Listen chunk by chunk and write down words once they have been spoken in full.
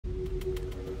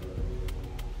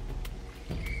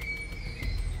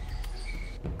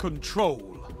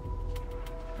control.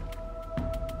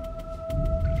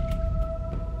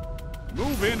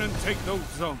 Move in and take those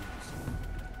zones.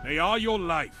 They are your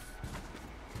life.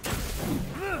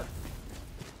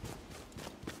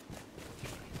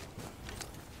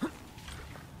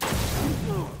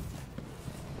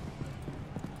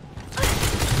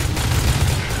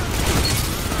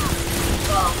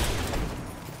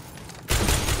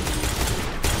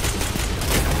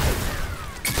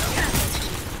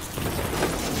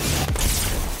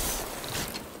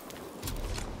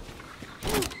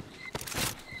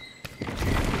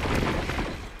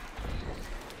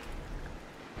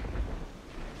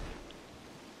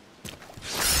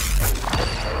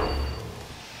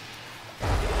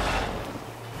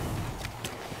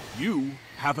 You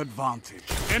have advantage.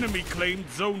 Enemy claimed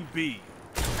Zone B.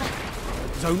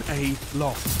 Zone A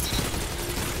lost.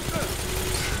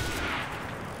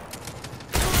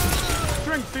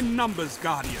 Strength in numbers,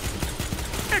 Guardian.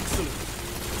 Excellent.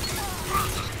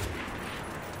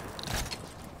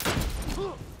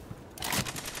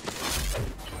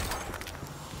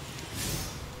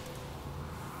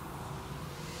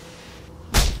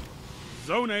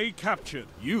 Zone A captured.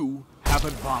 You have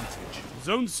advantage.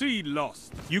 Zone C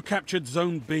lost. You captured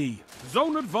Zone B.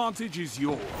 Zone advantage is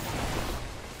yours.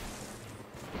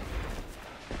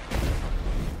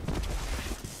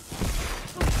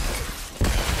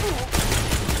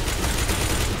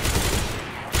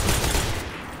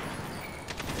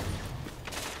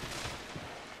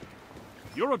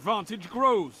 Your advantage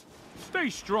grows.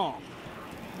 Stay strong.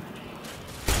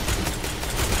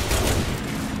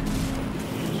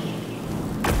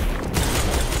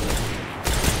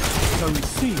 Zone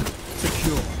C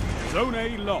secure. Zone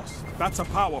A lost. That's a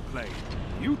power play.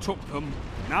 You took them,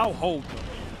 now hold them.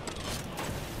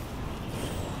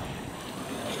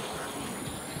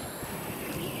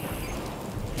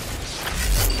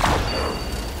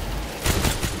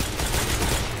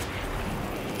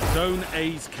 Zone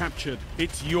A's captured.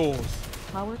 It's yours.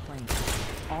 Power play.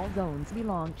 All zones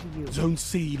belong to you. Zone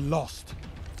C lost.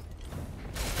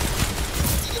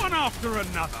 One after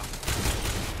another.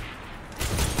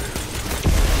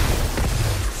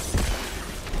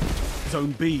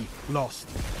 Zone B lost.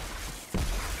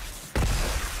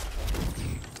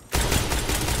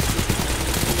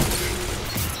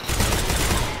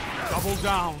 Double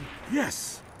down.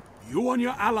 Yes. You and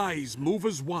your allies move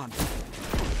as one.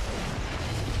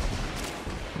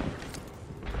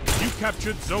 You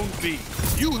captured Zone B.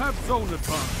 You have zone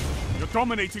advantage. You're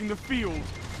dominating the field.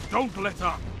 Don't let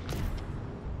up.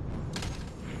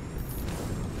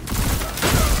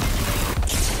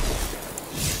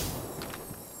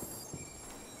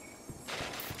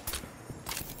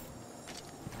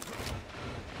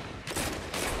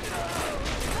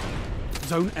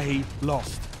 Zone A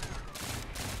lost.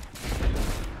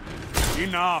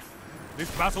 Enough! This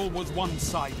battle was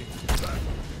one-sided.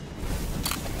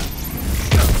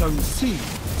 Zone C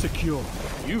secure.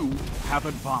 You have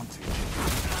advantage.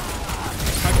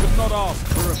 I could not ask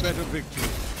for a better victory.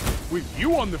 With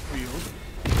you on the field,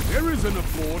 there isn't a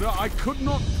border I could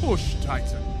not push,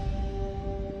 Titan.